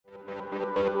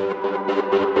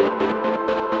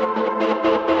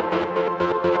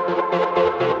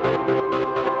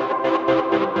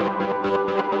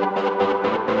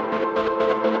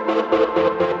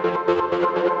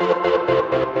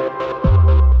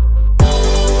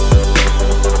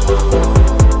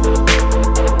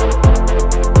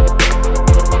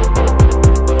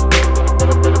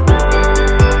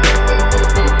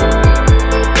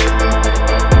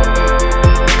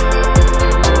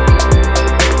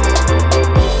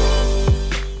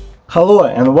Hello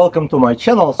and welcome to my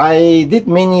channel. I did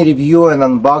many review and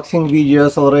unboxing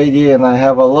videos already, and I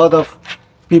have a lot of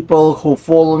people who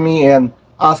follow me and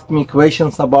ask me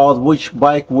questions about which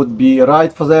bike would be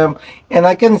right for them, and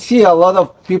I can see a lot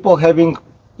of people having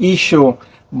issue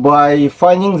by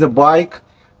finding the bike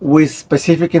with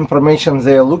specific information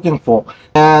they are looking for.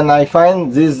 And I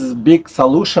find this big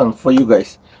solution for you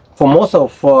guys. For most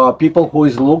of people who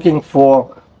is looking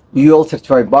for UL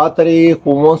certified battery, who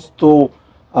wants to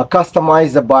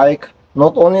customize the bike,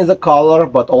 not only the color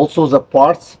but also the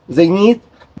parts they need.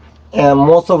 And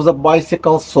most of the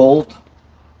bicycles sold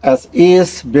as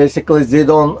is, basically they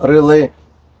don't really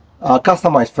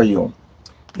customize for you.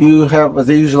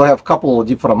 They usually have a couple of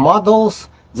different models.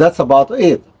 That's about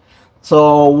it.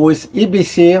 So with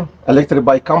EBC Electric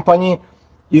Bike Company,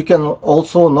 you can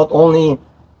also not only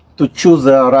to choose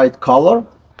the right color,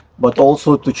 but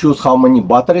also to choose how many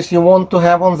batteries you want to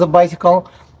have on the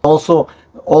bicycle, also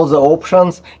all the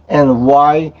options, and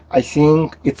why I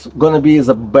think it's gonna be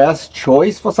the best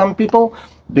choice for some people,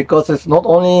 because it's not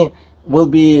only will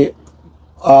be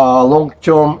a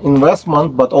long-term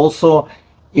investment, but also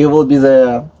it will be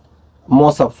the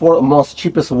most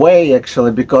cheapest way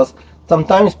actually, because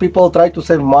sometimes people try to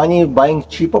save money buying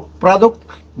cheaper product,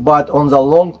 but on the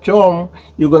long term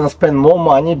you're gonna spend more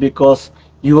money because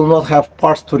you will not have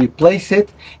parts to replace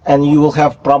it, and you will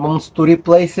have problems to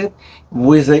replace it.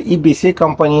 With the EBC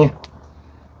company,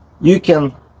 you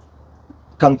can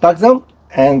contact them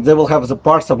and they will have the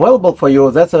parts available for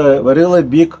you. That's a really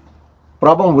big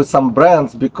problem with some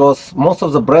brands, because most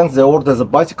of the brands, they order the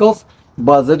bicycles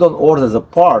but they don't order the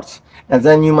parts, and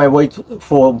then you might wait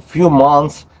for a few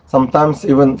months, sometimes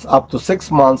even up to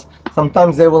 6 months.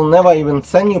 Sometimes they will never even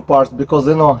send you parts because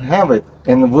they don't have it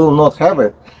and will not have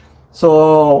it.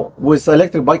 So with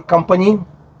Electric Bike Company,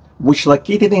 which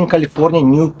located in California,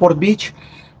 Newport Beach,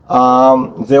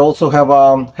 they also have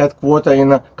a headquarters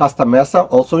in Costa Mesa,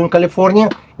 also in California.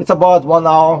 It's about 1.5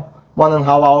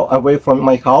 hours away from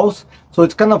my house, so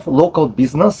it's kind of local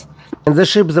business. And they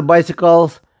ship the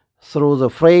bicycles through the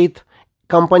freight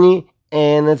company,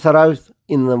 and it arrives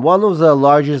in one of the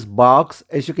largest box.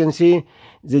 As you can see,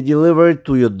 they deliver it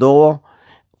to your door,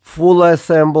 fully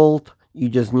assembled. You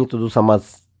just need to do some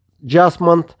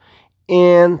adjustment,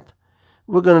 and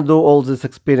we're gonna do all this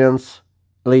experience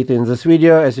later in this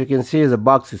video. As you can see, the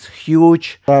box is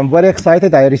huge. I'm very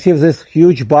excited. I received this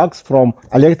huge box from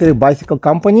Electric Bicycle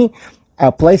Company. I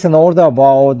placed an order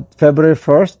about February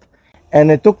 1st, and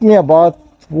it took me about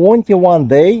 21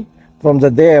 days from the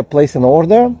day I placed an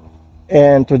order,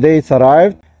 and today it's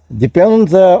arrived. Depending on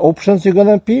the options you're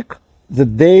gonna pick, the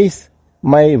days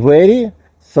may vary,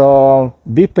 so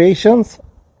be patient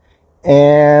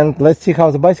and let's see how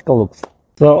the bicycle looks.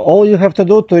 So all you have to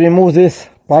do to remove this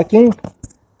packing.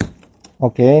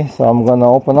 Okay, so I'm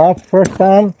gonna open up first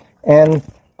time, and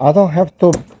I don't have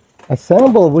to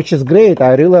assemble, which is great.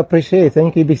 I really appreciate.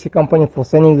 Thank you, EBC Company, for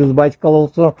sending this bicycle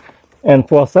also and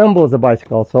for assemble the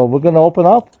bicycle. So we're gonna open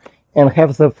up and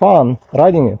have the fun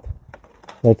riding it.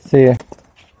 Let's see.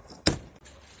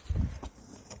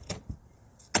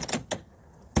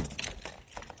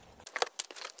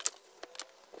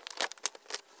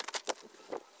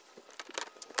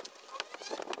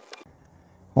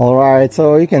 Alright,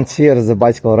 so you can see there's a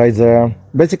bicycle right there.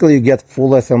 Basically you get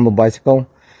full assembled bicycle.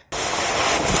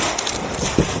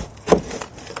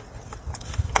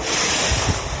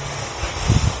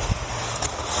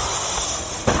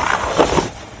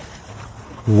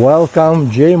 Welcome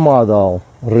J model,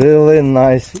 really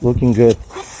nice, looking good.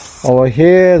 Over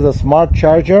here the smart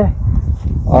charger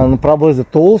and probably the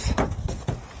tools.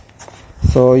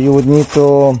 So you would need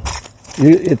to,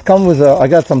 it comes with I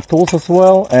got some tools as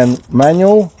well, and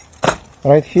manual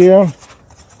right here,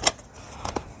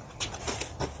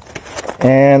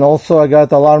 and also I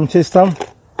got alarm system,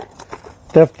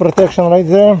 theft protection right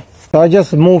there. So I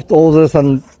just moved all this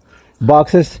on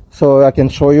boxes so I can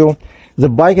show you. The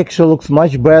bike actually looks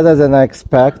much better than I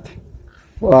expect,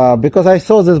 because I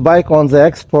saw this bike on the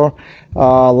expo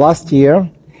last year,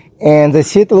 and the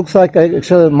seat looks like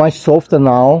actually much softer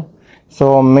now.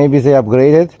 So maybe they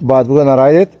upgraded, but we're gonna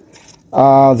ride it.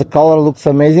 The color looks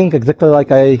amazing, exactly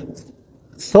like I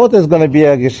thought it's gonna be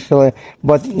actually,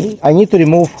 but I need to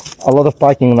remove a lot of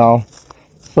packing now.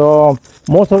 So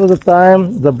most of the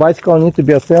time the bicycle needs to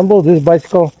be assembled. This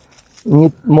bicycle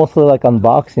needs mostly like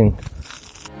unboxing.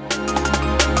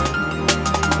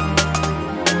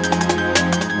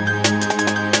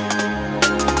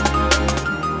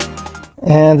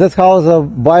 And that's how the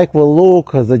bike will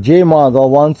look, the J model,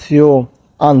 once you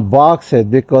unbox it,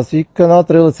 because you cannot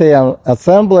really say an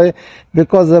assembly,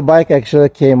 because the bike actually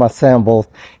came assembled.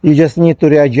 You just need to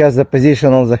readjust the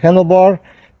position of the handlebar,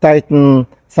 tighten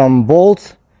some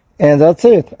bolts, and that's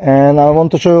it. And I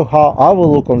want to show you how I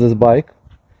will look on this bike.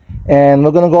 And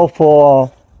we're gonna go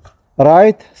for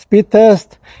ride speed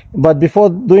test, but before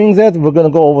doing that we're gonna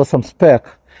go over some spec.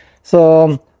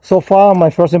 So far my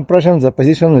first impression, the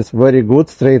position is very good,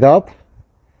 straight up.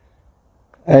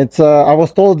 It's I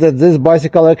was told that this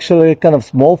bicycle actually kind of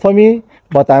small for me,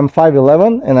 but I'm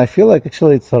 5'11", and I feel like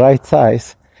actually it's the right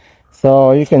size.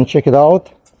 So you can check it out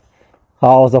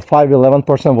how the 5'11"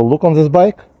 person will look on this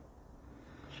bike.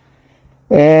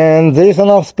 And there is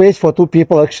enough space for two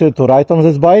people actually to ride on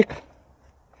this bike.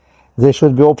 There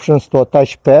should be options to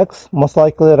attach pegs, most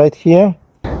likely right here.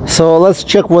 So let's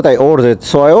check what I ordered.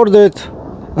 So I ordered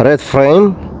red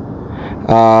frame,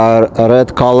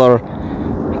 red color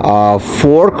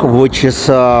fork, which is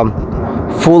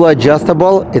full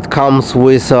adjustable. It comes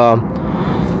with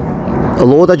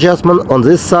load adjustment on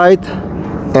this side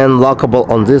and lockable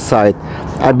on this side.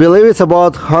 I believe it's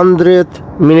about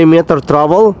 100mm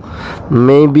travel,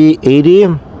 maybe 80.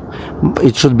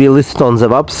 It should be listed on the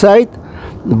website,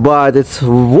 but it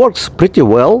works pretty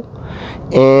well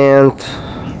and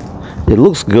it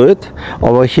looks good.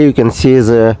 Over here you can see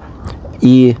the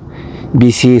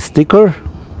EBC sticker.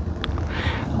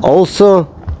 Also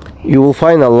you will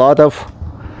find a lot of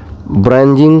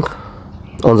branding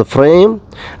on the frame.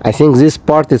 I think this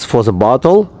part is for the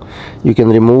bottle. You can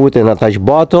remove it and attach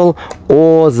bottle,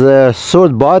 or the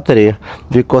third battery,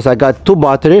 because I got two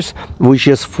batteries which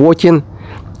is 14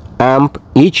 amp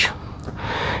each.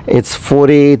 It's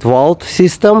 48 volt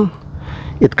system.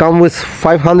 It comes with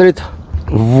 500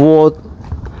 watt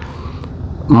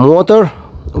motor,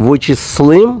 which is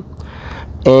slim,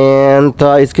 and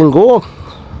it can go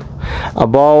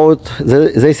about,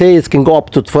 they say it can go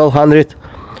up to 1200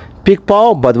 peak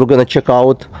power, but we're gonna check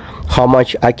out how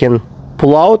much I can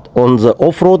pull out on the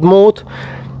off-road mode.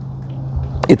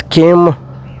 It came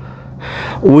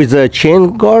with a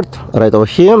chain guard right over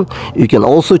here. You can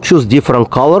also choose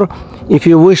different color if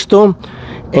you wish to,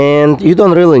 and you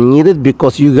don't really need it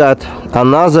because you got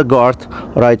another guard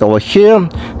right over here.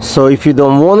 So if you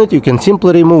don't want it, you can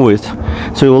simply remove it,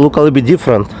 so it will look a little bit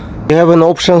different. You have an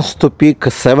options to pick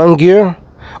 7 gear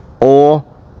or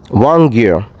 1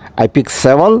 gear. I picked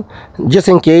 7 just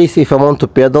in case if I want to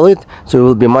pedal it, so it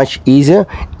will be much easier.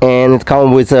 And it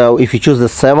comes with if you choose the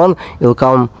 7, it will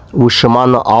come with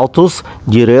Shimano Altus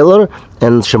derailleur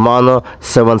and Shimano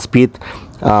 7-speed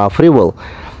freewheel.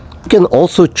 You can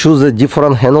also choose a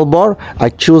different handlebar. I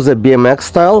choose a BMX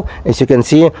style. As you can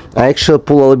see, I actually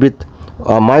pull a little bit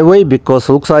my way, because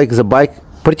it looks like the bike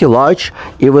pretty large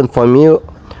even for me,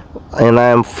 and I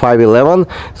am 5'11",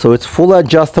 so it's fully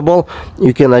adjustable.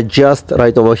 You can adjust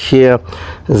right over here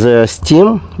the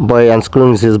steam by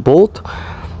unscrewing this bolt.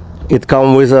 It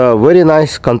comes with a very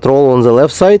nice control on the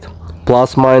left side,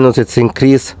 plus minus it's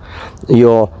increase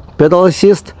your pedal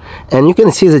assist, and you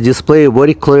can see the display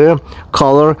very clear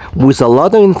color with a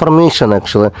lot of information.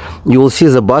 Actually, you will see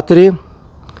the battery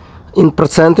in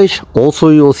percentage, also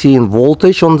you will see in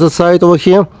voltage on the side over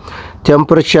here,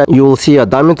 temperature, you will see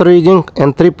odometer reading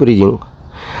and trip reading.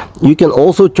 You can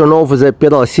also turn off the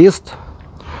pedal assist.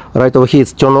 Right over here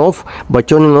it's turn off, but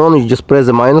turning on you just press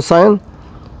the minus sign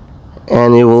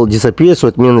and it will disappear, so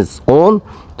it means it's on.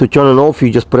 To turn it off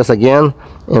you just press again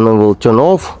and it will turn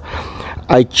off.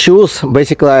 I choose,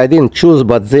 basically I didn't choose,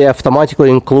 but they automatically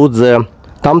include the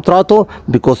thumb throttle,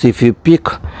 because if you pick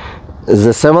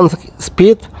the 7th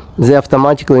speed, they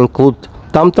automatically include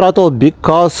thumb throttle,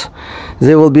 because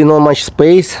there will be not much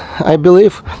space, I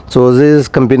believe, so this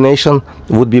combination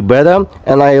would be better.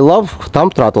 And I love thumb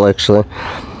throttle actually.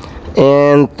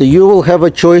 And you will have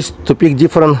a choice to pick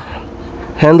different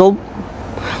handle,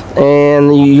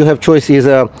 and you have choice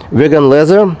either vegan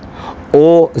leather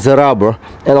or the rubber,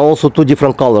 and also 2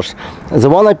 different colors. The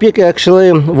one I picked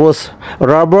actually was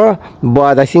rubber,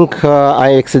 but I think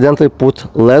I accidentally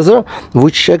put leather,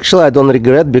 which actually I don't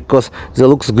regret because they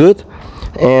looks good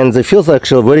and the feels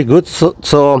actually very good.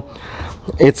 So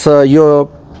it's your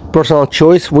personal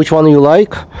choice which one you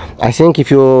like. I think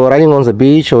if you're riding on the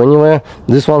beach or anywhere,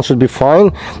 this one should be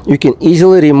fine. You can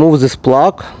easily remove this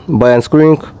plug by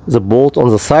unscrewing the bolt on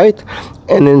the side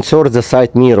and insert the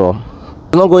side mirror.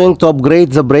 I'm not going to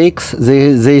upgrade the brakes.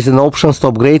 There is an option to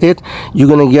upgrade it. You're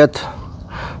gonna get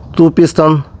 2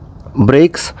 piston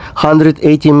brakes,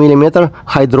 180mm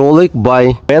hydraulic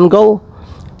by Bengal,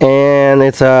 and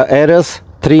it's a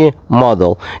RS3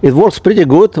 model. It works pretty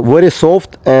good, very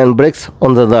soft, and brakes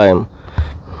on the dime.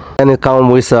 And it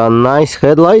comes with a nice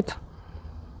headlight.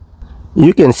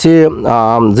 You can see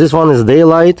this one is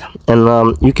daylight,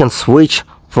 and you can switch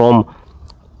from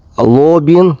a low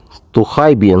beam to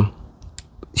high beam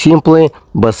simply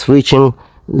by switching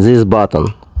this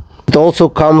button. It also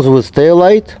comes with tail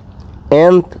light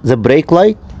and the brake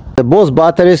light. Both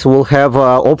batteries will have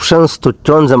options to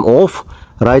turn them off.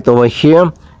 Right over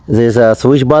here there's a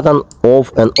switch button,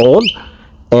 off and on,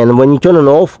 and when you turn it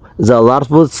off the alarm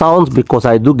will sound, because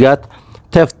I do get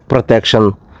theft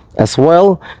protection as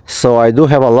well, so I do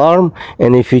have alarm,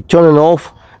 and if you turn it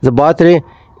off the battery,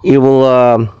 it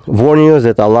will warn you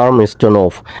that alarm is turned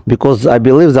off, because I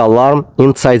believe the alarm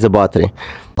inside the battery.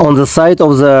 On the side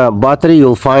of the battery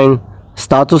you'll find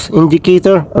status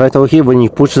indicator. Right over here, when you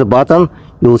push the button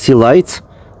you'll see lights.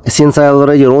 Since I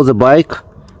already rode the bike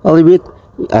a little bit,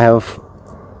 I have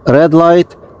red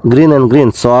light, green and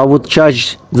green, so I would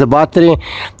charge the battery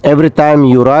every time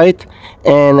you ride,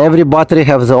 and every battery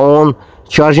has their own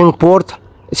charging port.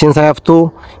 Since I have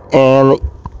two, and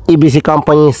EBC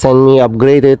company sent me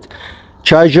upgraded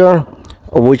charger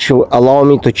which will allow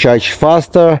me to charge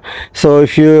faster. So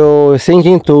if you're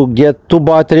thinking to get two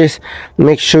batteries,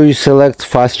 make sure you select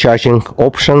fast charging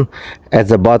option at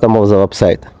the bottom of the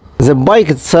website. The bike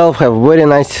itself have very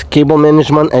nice cable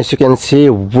management, as you can see,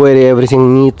 very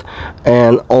everything neat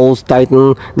and all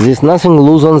tightened. There's nothing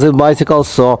loose on the bicycle,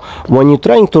 so when you're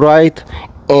trying to ride,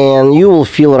 and you will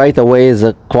feel right away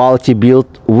the quality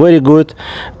build very good.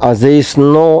 There is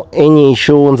no any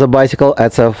issue on the bicycle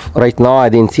as of right now. I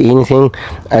didn't see anything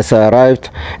as I arrived.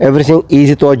 Everything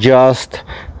easy to adjust.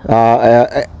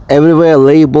 Everywhere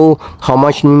label how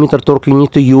much Newton torque you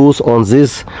need to use on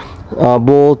this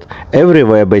bolt,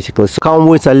 everywhere basically. So come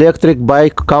with Elecric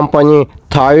bike company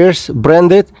tires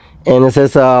branded, and it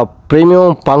says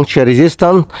premium puncture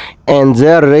resistant, and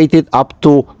they're rated up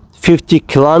to 50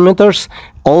 kilometers.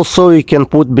 Also you can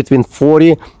put between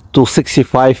 40 to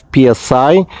 65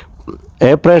 psi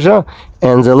air pressure,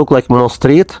 and they look like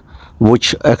monostreet,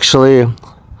 which actually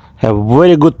have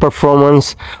very good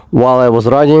performance while I was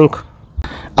riding.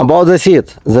 About the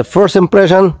seat, the first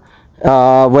impression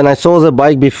when I saw the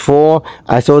bike before,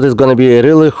 I thought it's gonna be a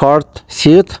really hard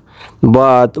seat,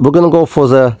 but we're gonna go for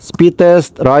the speed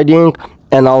test riding,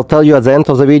 and I'll tell you at the end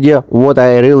of the video what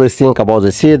I really think about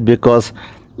the seat, because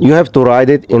you have to ride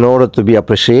it in order to be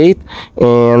appreciated,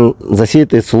 and the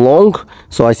seat is long,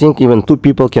 so I think even two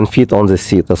people can fit on the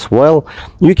seat as well.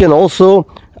 You can also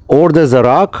order the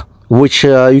rack, which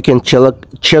you can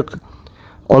check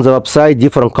on the website,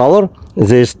 different color.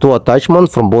 There's two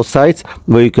attachments from both sides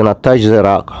where you can attach the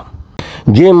rack.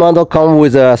 J model come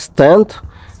with a stand,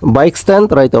 bike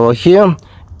stand right over here,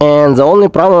 and the only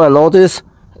problem I noticed,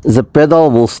 the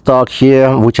pedal will stuck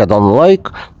here, which I don't like,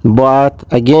 but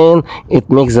again it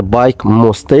makes the bike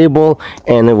more stable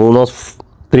and it will not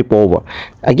trip over.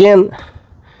 Again,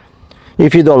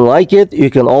 if you don't like it, you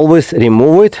can always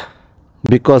remove it,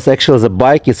 because actually the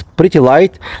bike is pretty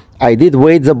light. I did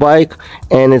weigh the bike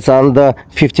and it's under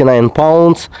 59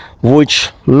 pounds, which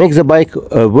makes the bike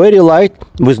very light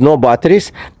with no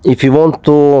batteries. If you want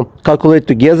to calculate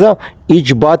together,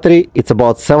 each battery it's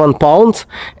about 7 pounds,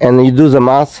 and you do the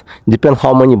math, depend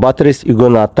how many batteries you're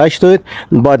gonna attach to it,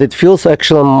 but it feels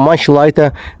actually much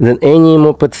lighter than any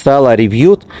moped style I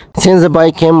reviewed. Since the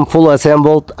bike came fully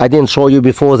assembled, I didn't show you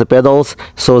before the pedals,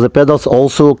 so the pedals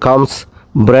also comes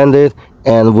branded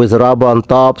and with rubber on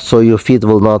top, so your feet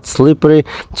will not slippery,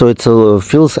 so it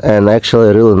feels and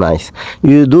actually really nice.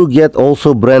 You do get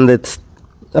also branded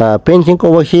painting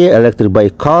over here, Elecric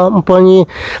bike company,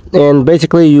 and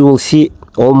basically you will see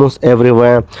almost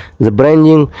everywhere the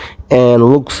branding, and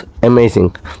looks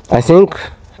amazing. I think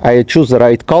I choose the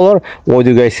right color. What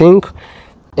do you guys think,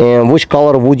 and which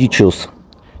color would you choose?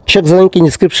 Check the link in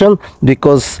description,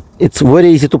 because it's very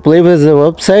easy to play with the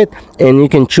website, and you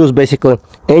can choose basically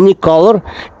any color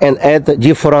and add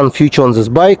different feature on this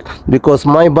bike, because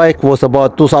my bike was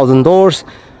about $2,000,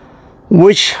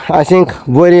 which I think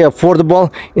very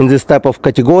affordable in this type of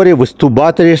category, with two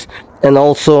batteries and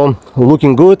also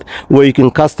looking good, where you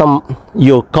can custom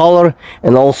your color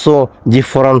and also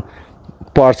different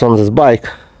parts on this bike.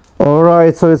 All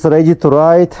right, so it's ready to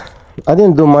ride. I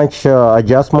didn't do much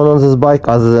adjustment on this bike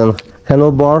other than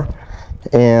handlebar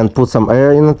and put some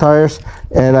air in the tires,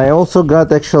 and I also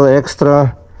got actually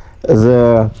extra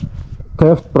the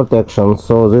theft protection.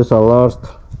 So this alert,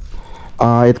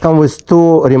 it comes with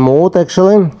two remote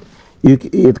actually.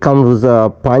 It comes with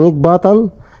a panic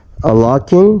button, a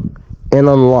locking and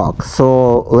unlock.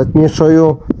 So let me show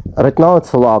you. Right now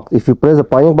it's locked. If you press the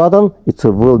panic button, it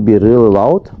will be really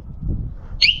loud.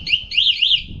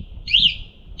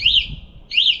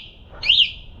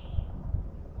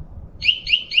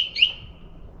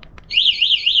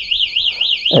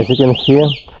 as you can hear.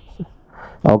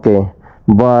 Okay,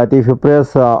 but if you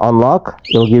press unlock,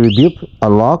 it'll give you beep,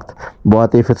 unlocked.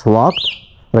 But if it's locked,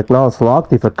 right now it's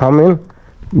locked. If I come in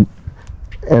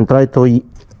and try to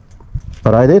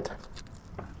ride it,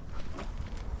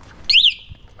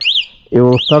 it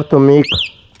will start to make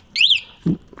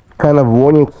kind of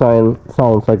warning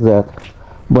sounds like that,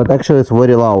 but actually it's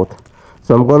very loud.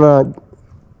 So I'm gonna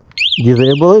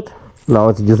disable it. Now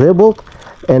it's disabled,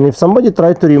 and if somebody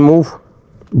tried to remove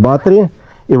battery,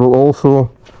 it will also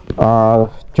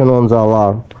turn on the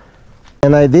alarm.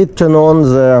 And I did turn on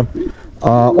the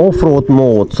off-road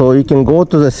mode, so you can go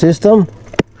to the system,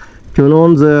 turn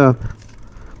on the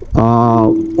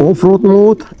off-road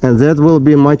mode, and that will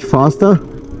be much faster.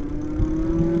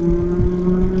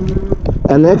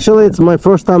 And actually it's my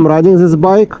first time riding this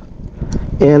bike,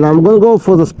 and I'm gonna go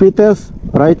for the speed test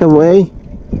right away,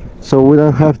 so we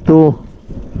don't have to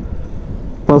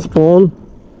postpone,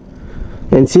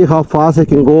 and see how fast I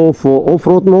can go for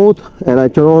off-road mode. And I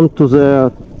turn on to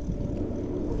the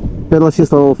pedal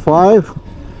assist level 5,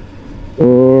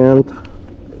 and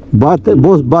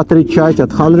both battery charge at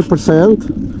 100%,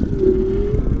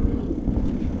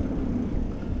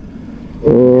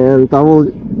 and I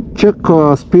will check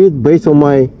speed based on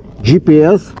my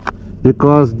GPS,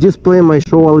 because display might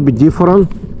show a little bit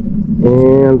different.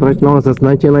 And right now it's at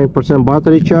 99%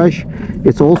 battery charge.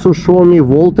 It's also showing me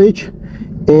voltage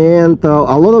and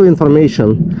a lot of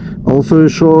information. Also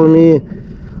showing me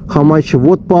how much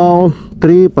watt power,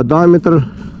 trip, odometer,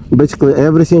 basically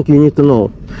everything you need to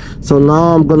know. So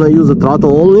now I'm gonna use the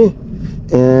throttle only,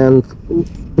 and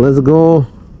let's go.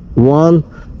 1,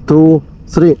 2,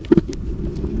 3.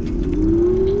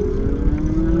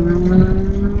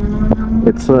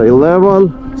 It's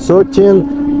 11,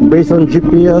 13 based on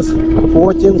GPS,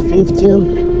 14,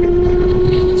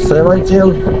 15,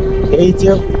 17,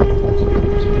 18,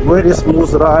 very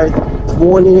smooth ride,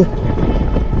 20,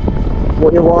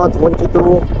 21,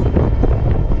 22,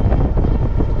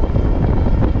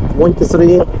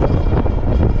 23,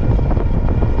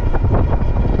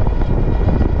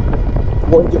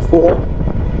 24,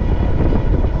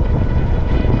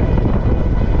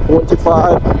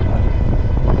 25,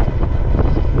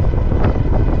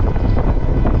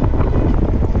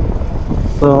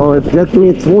 so it got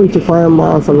me 25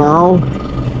 miles an hour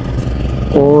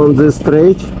on this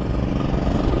stretch,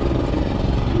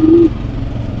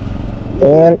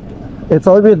 and it's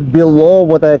a little bit below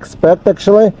what I expect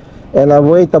actually, and I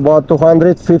weigh about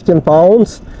 215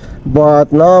 pounds.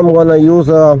 But now I'm gonna use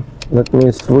let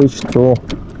me switch to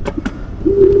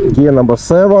gear number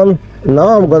 7.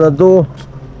 Now I'm gonna do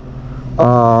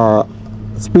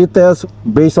speed test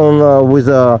based on with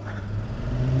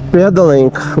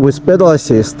pedaling with pedal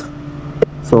assist.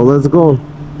 So let's go.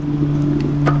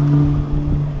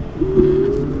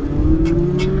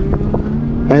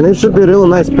 And it should be really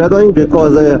nice pedaling,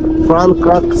 because the front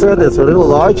crank set is really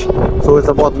large. So it's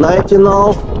about 90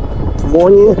 now,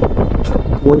 20,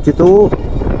 22,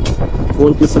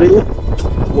 23,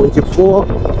 24,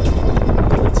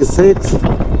 26,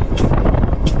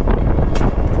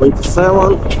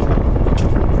 27,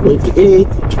 28,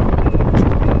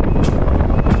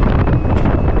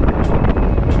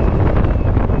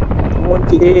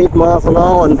 28 miles an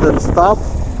hour, and then stop.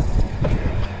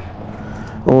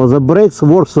 Oh, the brakes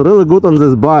works really good on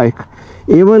this bike.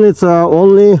 Even it's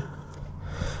only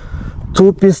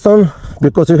 2 piston,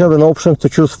 because you have an option to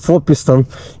choose 4 piston,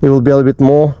 it will be a little bit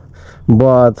more,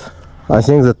 but I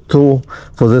think the 2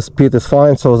 for this speed is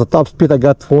fine. So the top speed I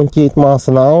got 28 miles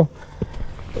an hour,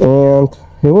 and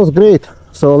it was great.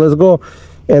 So let's go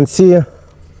and see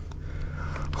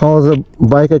how the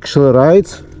bike actually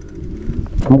rides.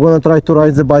 I'm gonna try to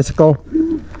ride the bicycle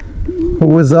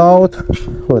without,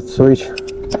 let's switch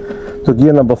to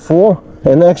gear number 4.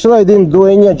 And actually I didn't do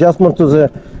any adjustment to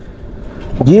the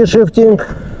gear shifting,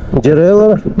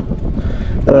 derailleur,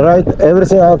 right,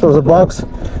 everything out of the box,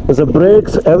 the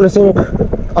brakes, everything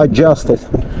adjusted,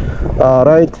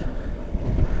 right,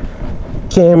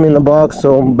 came in the box.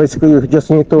 So basically you just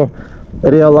need to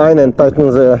realign and tighten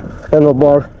the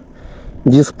handlebar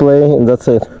display, and that's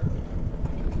it.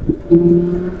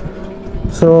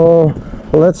 So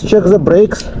let's check the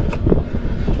brakes.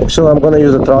 Actually I'm gonna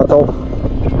use the throttle,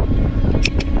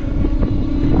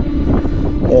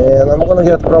 and I'm gonna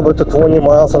get probably to 20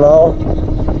 miles an hour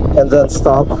and then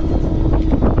stop.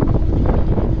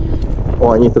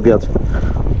 Oh, I need to get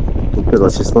to pedal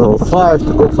assist level 5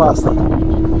 to go faster.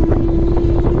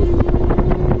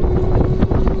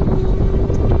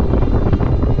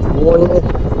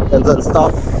 And then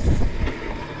stop.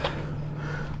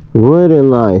 Very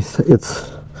nice.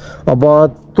 It's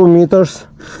about 2 meters.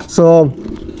 So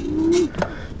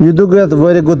you do get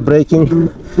very good braking.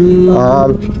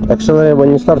 Actually, when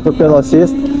you start to pedal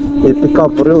assist, it pick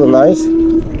up really nice.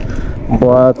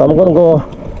 But I'm gonna go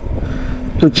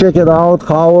to check it out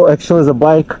how actually the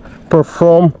bike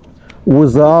perform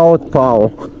without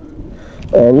power.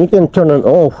 And you can turn it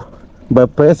off by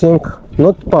pressing,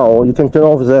 not power, you can turn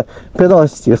off the pedal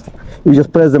assist. You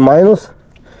just press the minus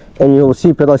and you will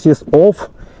see pedal assist off,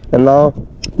 and now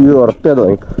you are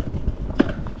pedaling.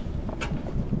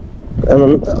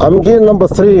 And I'm gear number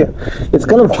 3. It's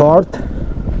kind of hard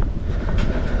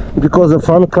because the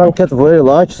front crankcase very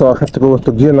large, so I have to go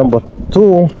to gear number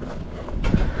 2.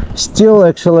 Still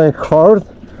actually hard,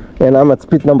 and I'm at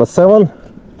speed number 7,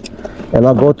 and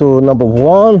I'll go to number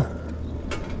 1.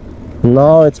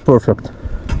 Now it's perfect.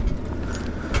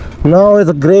 Now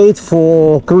it's great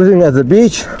for cruising at the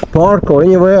beach, park, or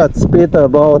anywhere at speed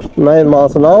about 9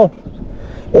 miles an hour.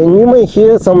 And you may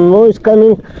hear some noise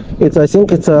coming. I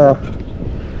think it's a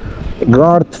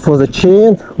guard for the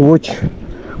chain, which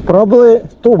probably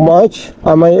too much.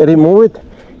 I might remove it.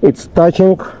 It's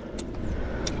touching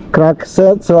crank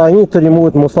set, so I need to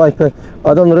remove it most likely.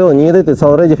 I don't really need it. It's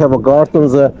already have a guard on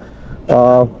the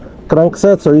crank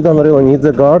set, so you don't really need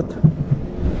the guard.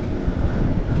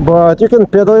 But you can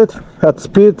pedal it at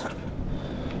speed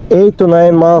 8 to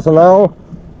 9 miles an hour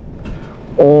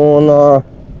on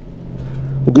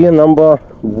gear number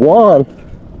 1.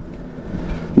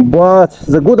 But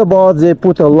the good about they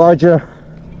put a larger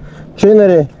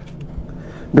chainring,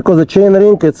 because the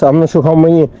chainring, it's, I'm not sure how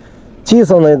many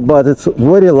teeth on it, but it's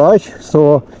very large,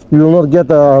 so you will not get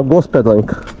a ghost pedaling.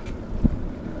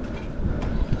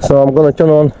 So I'm gonna turn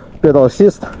on pedal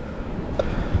assist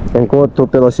and go to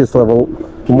pedal assist level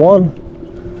 1.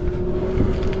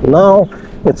 Now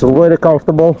it's very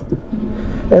comfortable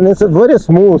and it's very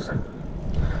smooth.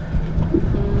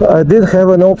 I did have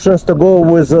an option to go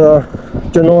with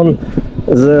turn on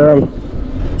the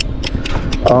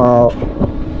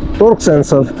torque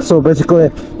sensor, so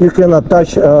basically you can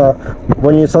attach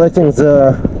when you're selecting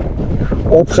the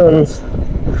options,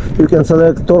 you can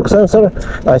select torque sensor.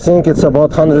 I think it's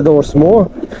about $100 more,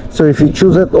 so if you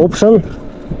choose that option,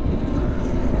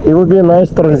 it would be a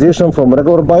nice transition from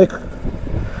regular bike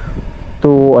to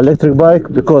electric bike,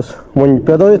 because when you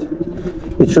pedal it,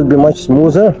 it should be much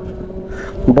smoother.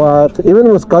 But even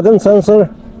with cadence sensor,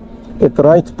 it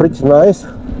rides pretty nice.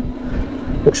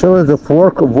 Actually the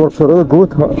fork works really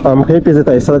good. I'm happy that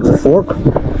I select the fork.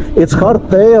 It's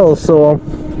hardtail, so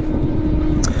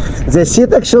the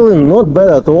seat actually not bad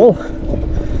at all.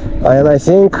 And I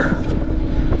think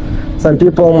some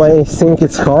people might think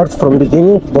it's hard from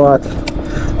beginning, but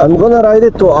I'm gonna ride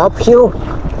it to uphill.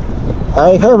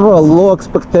 I have a low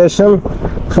expectation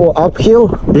for uphill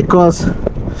because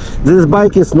this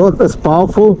bike is not as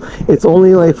powerful. It's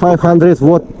only like 500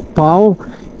 watt power,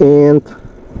 and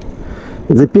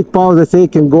the peak power they say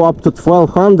can go up to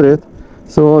 1200.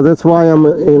 So that's why I'm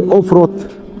in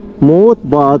off-road mode,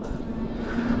 but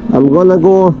I'm gonna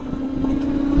go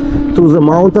to the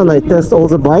mountain. I test all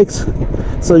the bikes.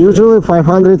 So usually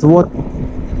 500 watt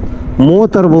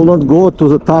motor will not go to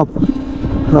the top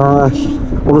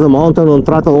of the mountain on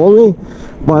throttle only,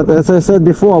 but as I said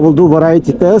before, I will do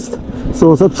variety test,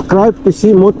 so subscribe to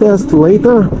see more tests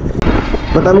later.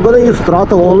 But I'm gonna use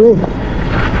throttle only.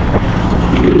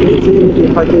 Let's see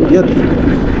if I can get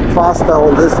faster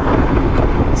on this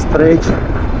stretch.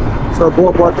 So go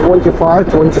about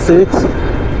 25, 26,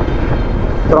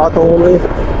 throttle only,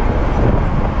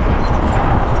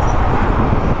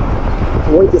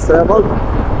 27.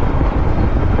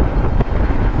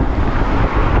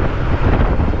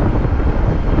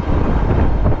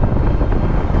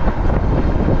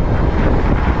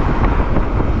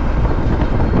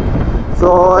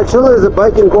 So actually the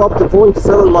bike can go up to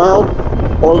 27 miles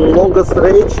on longer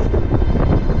stretch,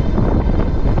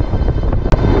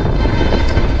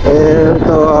 and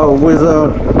with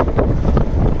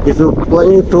if you're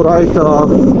planning to ride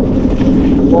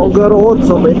longer road,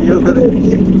 so maybe you're gonna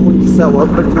keep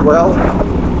 27 pretty well.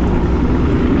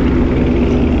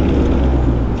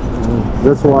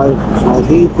 That's why I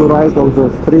hate to ride on the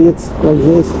streets like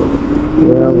this,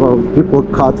 where people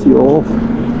cut you off.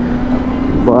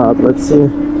 But let's see,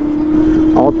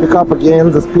 I'll pick up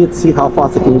again the speed, see how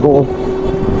fast I can go.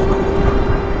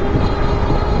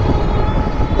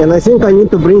 And I think I need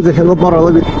to bring the handlebar a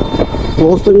little bit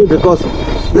close to me, because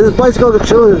this bicycle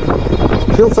actually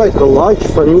feels like a large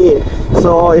for me.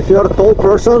 So if you're a tall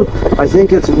person, I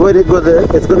think it's very good.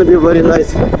 It's going to be a very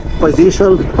nice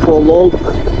position for long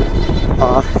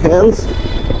hands.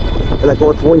 And I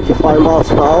go 25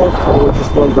 miles an hour, which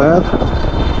is not bad.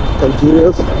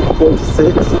 Continuous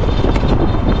 26.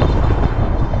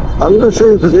 I'm not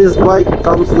sure if this bike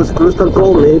comes with cruise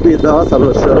control. Maybe it does, I'm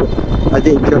not sure. I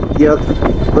didn't check yet.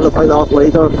 Gonna find out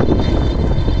later.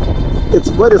 It's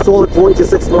very solid,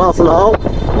 26 miles an hour.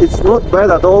 It's not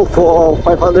bad at all for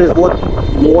 500 watt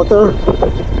motor.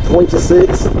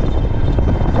 26,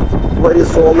 very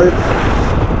solid.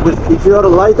 If you are a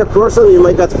lighter person, you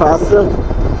may get faster.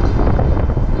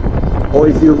 Or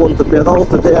if you want to pedal.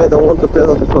 Today I don't want to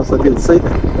pedal because I've been sick.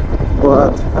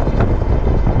 But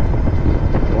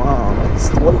wow, it's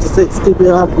 26 keeping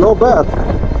up, not bad.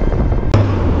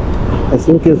 I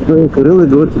think it's doing really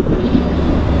good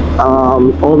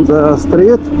on the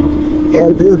street,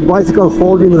 and this bicycle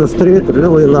holding the street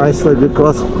really nicely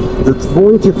because the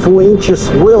 24 inches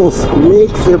wheels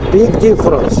makes a big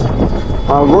difference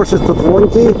versus the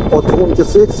 20 or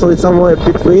 26, so it's somewhere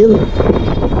between.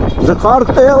 The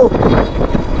hardtail,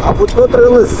 I would not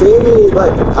really say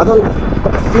like, I don't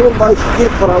feel much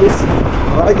difference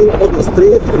riding on the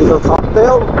street with a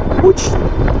hardtail, which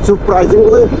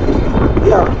surprisingly,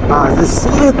 yeah, the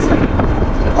seat,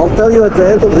 I'll tell you at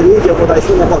the end of the video what I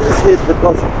think about the seat,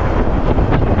 because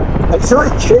I'm actually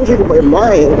changing my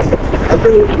mind. I've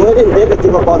been very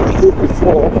negative about the seat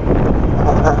before.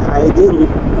 I didn't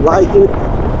like it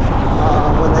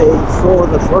when I saw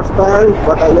it the first time,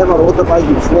 but I never rode the bike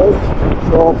before.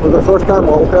 So for the first time,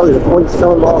 I'll tell you,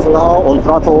 27 miles an hour on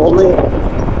throttle only.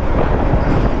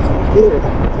 Yeah,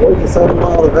 27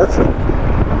 miles, that's it.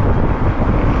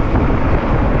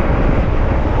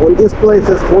 On this place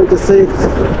it's 26.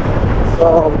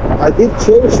 So I did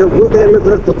change the wheel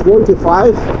diameter to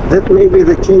 25. That may be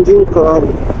the changing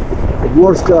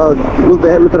worst wheel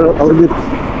diameter a little bit.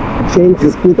 Change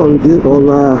the speed on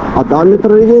odometer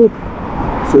reading,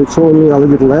 so it's showing me a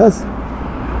little bit less.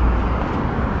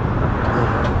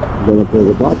 I'm gonna play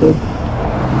the button,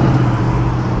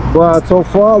 but so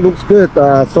far looks good.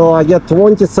 So I get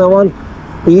 27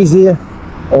 easy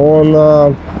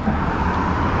on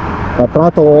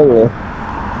throttle only,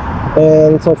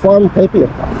 and so far I'm happy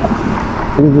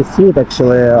with the seat.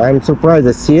 Actually, I'm surprised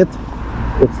the seat,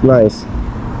 it's nice.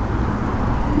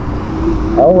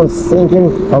 I was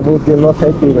thinking I would be not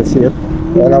happy with the seat,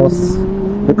 and I was,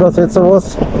 because it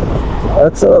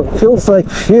feels like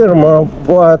firm,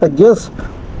 but I guess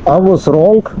I was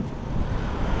wrong,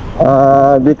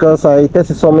 because I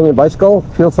tested so many bicycles.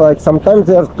 Feels like sometimes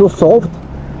they are too soft,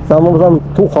 some of them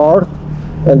too hard,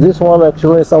 and this one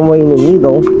actually somewhere in the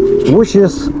middle, which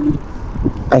is,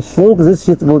 I think this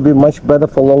seat will be much better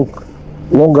for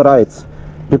longer rides,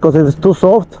 because if it's too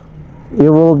soft, it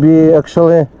will be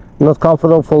actually not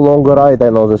comfortable for longer ride. I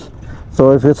know this.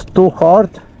 So if it's too hard,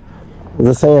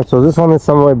 the same. So this one is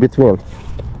somewhere between.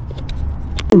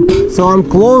 So I'm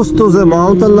close to the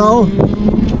mountain now.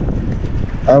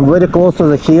 I'm very close to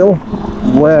the hill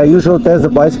where I usually test the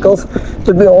bicycles.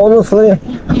 To be honestly,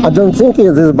 I don't think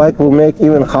this bike will make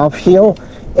even half hill,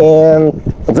 and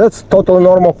that's totally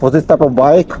normal for this type of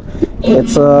bike.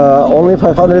 It's only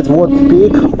 500 watt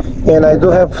peak, and I do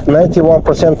have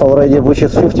 91% already, which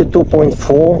is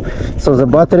 52.4. So the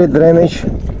battery drainage,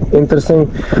 interesting.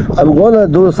 I'm gonna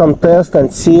do some tests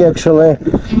and see actually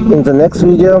in the next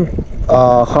video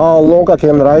how long I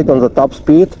can ride on the top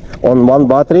speed on one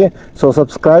battery. So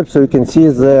subscribe so you can see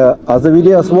the other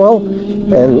video as well,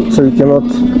 and so you cannot.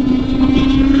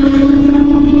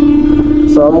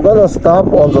 So I'm gonna stop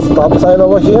on the stop sign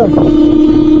over here,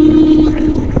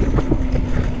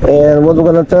 and what we're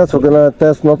gonna test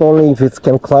not only if it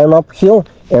can climb uphill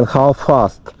and how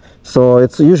fast. So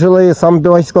it's usually some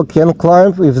bicycle can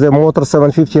climb if the motor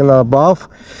 750 and above.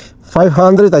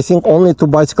 500, I think only two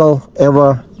bicycle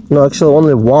ever, no, actually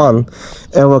only one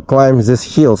ever climbs this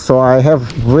hill. So I have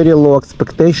very low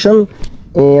expectation,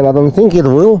 and I don't think it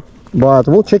will, but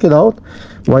we'll check it out.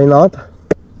 Why not?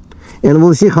 And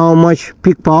we'll see how much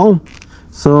peak power.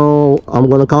 So I'm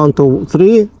gonna count to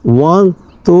 3. 1,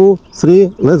 2,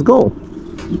 3, let's go.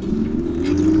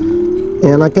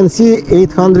 And I can see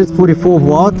 844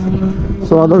 watt.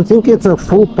 So I don't think it's a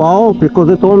full power, because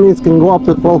it told me it can go up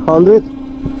to 1200.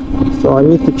 So I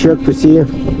need to check to see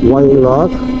why not.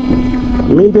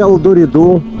 Maybe I'll do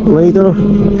redo later.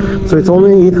 So it's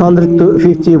only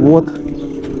 850 watt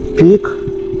peak,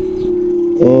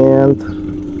 and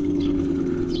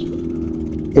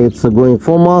it's going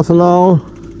 4 miles an hour,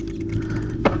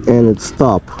 and it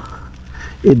stopped.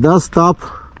 It does stop.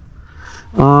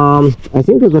 I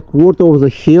think it's a quarter of the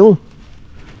hill,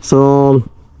 so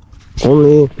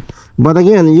only, but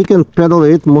again you can pedal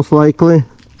it most likely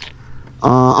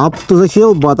up to the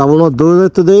hill, but I will not do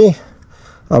that today.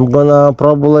 I'm gonna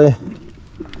probably,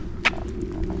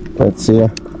 let's see,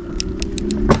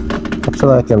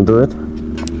 actually I can do it.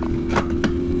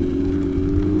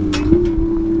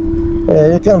 Yeah,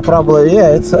 you can probably, yeah,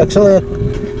 it's actually,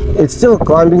 it's still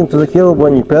climbing to the hill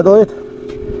when you pedal it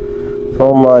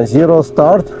from zero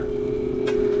start,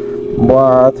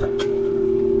 but,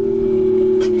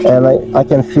 and I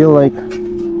can feel like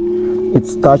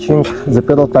it's touching, the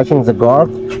pedal touching the guard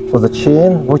for the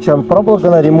chain, which I'm probably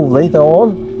gonna remove later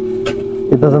on.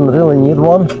 It doesn't really need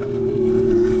one.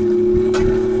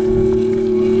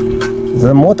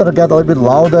 The motor got a little bit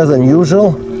louder than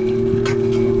usual,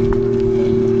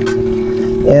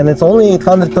 and it's only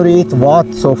 838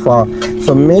 watts so far,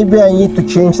 so maybe I need to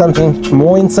change something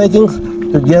more in settings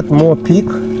to get more peak.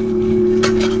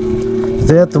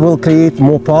 That will create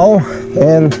more power,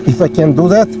 and if I can do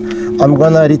that, I'm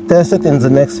gonna retest it in the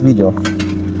next video.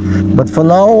 But for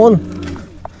now on,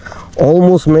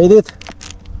 almost made it,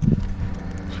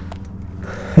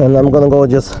 and I'm gonna go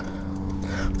just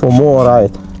for more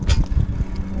ride.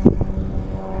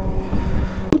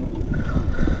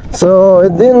 So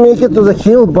it didn't make it to the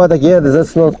hill, but again,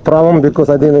 that's not a problem because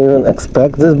I didn't even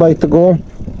expect this bike to go.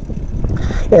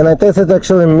 And I tested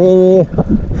actually many,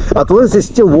 at least it's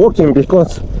still working,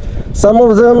 because some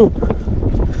of them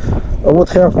would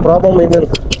have problem even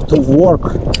to work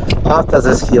after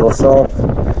this hill. So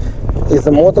if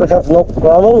the motor has no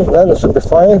problem, then it should be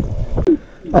fine.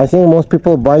 I think most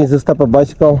people buy this type of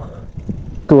bicycle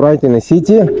to ride in a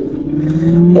city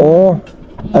or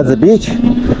at the beach.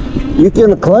 You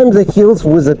can climb the hills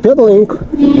with the pedaling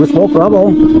with no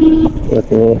problem.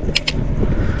 Let me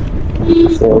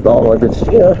slow down a bit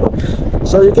here.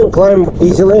 So you can climb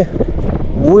easily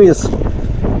with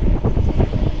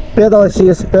pedal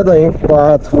assist pedaling,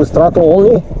 but with throttle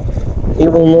only,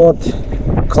 you will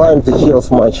not climb the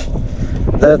hills much.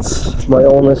 That's my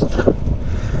honest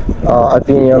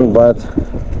opinion. But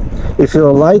if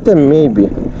you're lighter, maybe.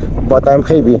 But I'm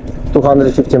heavy,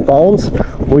 215 pounds,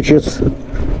 which is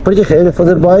pretty heavy for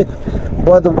the bike.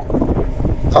 But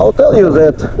I'll tell you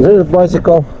that this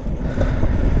bicycle,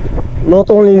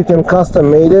 not only you can custom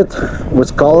made it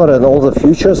with color and all the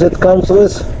features it comes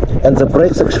with, and the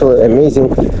brakes actually amazing,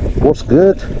 works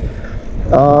good.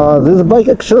 This bike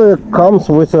actually comes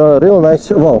with a real nice,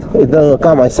 well, it doesn't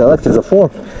come, I selected the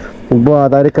fork,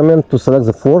 but I recommend to select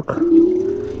the fork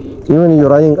even you're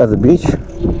riding at the beach.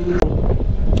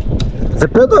 The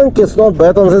pedaling is not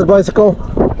bad on this bicycle.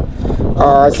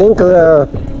 I think the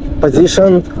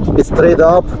position is straight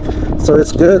up, so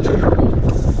it's good.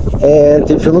 And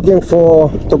if you're looking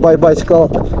to buy bicycle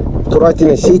to ride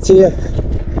in a city,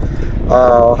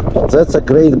 that's a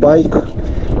great bike,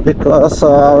 because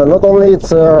not only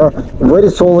it's very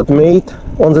solid made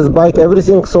on this bike,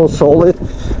 everything so solid,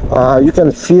 you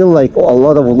can feel like a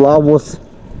lot of love was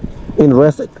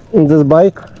invested in this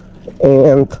bike.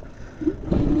 And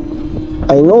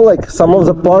I know like some of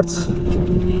the parts,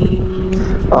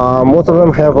 most of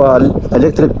them have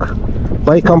Elecric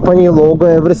by Company logo,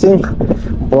 everything,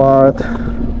 but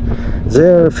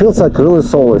they feels like really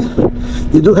solid.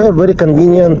 You do have very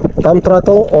convenient thumb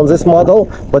throttle on this model,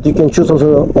 but you can choose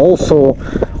also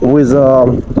with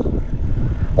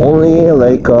only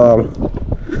like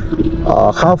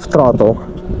half throttle.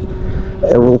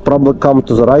 It will probably come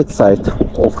to the right side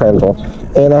of handle.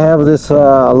 And I have this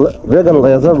vegan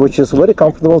leather, which is very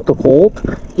comfortable to hold.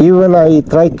 Even I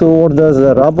tried to order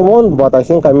the rubber one, but I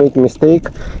think I made a mistake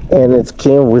and it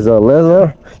came with a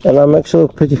leather, and I'm actually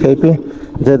pretty happy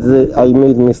that I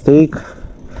made a mistake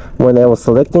when I was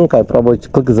selecting. I probably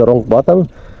clicked the wrong button.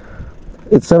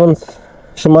 It's 7th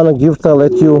Shimano Gifter,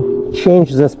 let you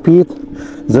change the speed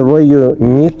the way you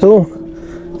need to.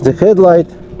 The headlight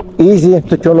easy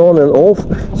to turn on and off,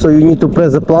 so you need to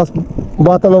press the plus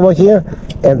button over here,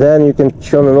 and then you can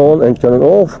turn it on and turn it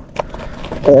off.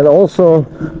 And also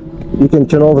you can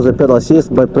turn off the pedal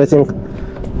assist by pressing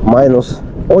minus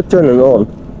or turn it on.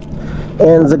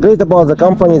 And the great about the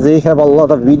company, they have a lot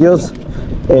of videos,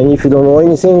 and if you don't know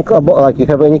anything about, like you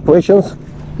have any questions,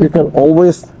 you can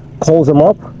always call them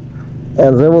up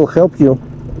and they will help you.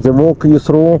 They walk you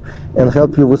through and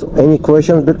help you with any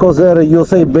questions, because they're a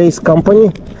USA based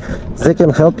company. They can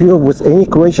help you with any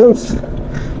questions,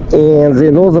 and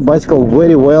they know the bicycle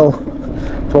very well.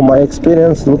 From my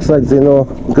experience, looks like they know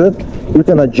good. You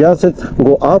can adjust it,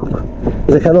 go up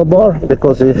the handlebar,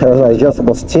 because it has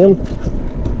adjustable stem.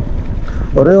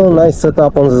 Real nice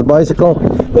setup on this bicycle.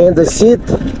 And the seat,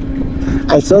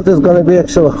 I thought it's gonna be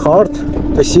actually hard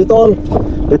to sit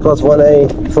on, because when I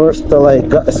first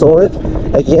saw it,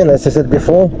 again, as I said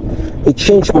before, it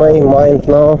changed my mind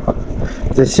now.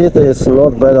 The seat is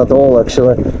not bad at all,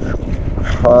 actually.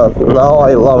 Now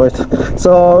I love it.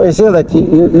 So you see, like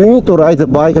you need to ride the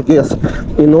bike, I guess,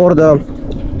 in order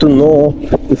to know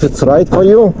if it's right for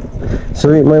you.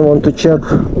 So you may want to check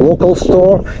local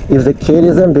store if they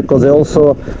carry them, because they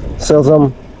also sell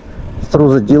them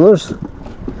through the dealers.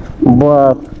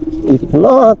 But if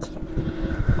not,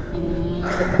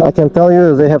 I can tell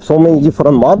you they have so many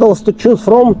different models to choose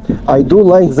from. I do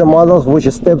like the models which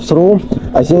step through.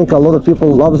 I think a lot of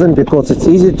people love them because it's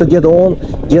easy to get on,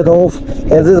 get off,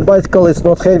 and this bicycle is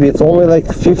not heavy. It's only like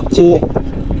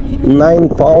 59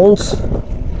 pounds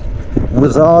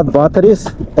without batteries,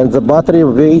 and the battery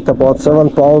weight about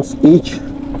 7 pounds each,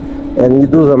 and you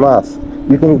do the math,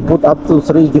 you can put up to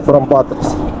 3 different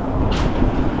batteries.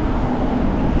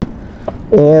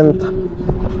 And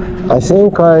I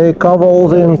think I cover all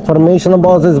the information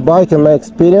about this bike and my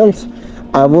experience.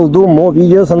 I will do more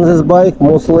videos on this bike,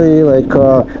 mostly like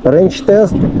range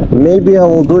test. Maybe I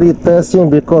will do retesting,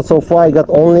 because so far I got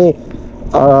only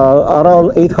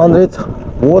around 800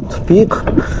 watt peak,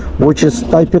 which is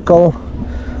typical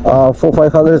for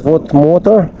 500 watt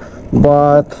motor.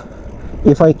 But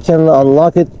if I can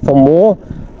unlock it for more,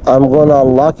 I'm gonna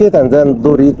unlock it and then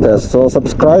do retest. So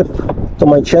subscribe to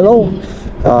my channel.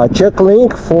 Check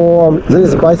link for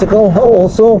this bicycle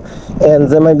also, and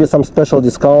there might be some special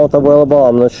discount available.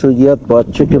 I'm not sure yet,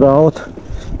 but check it out.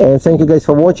 And thank you guys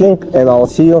for watching, and I'll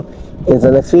see you in the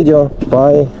next video.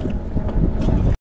 Bye.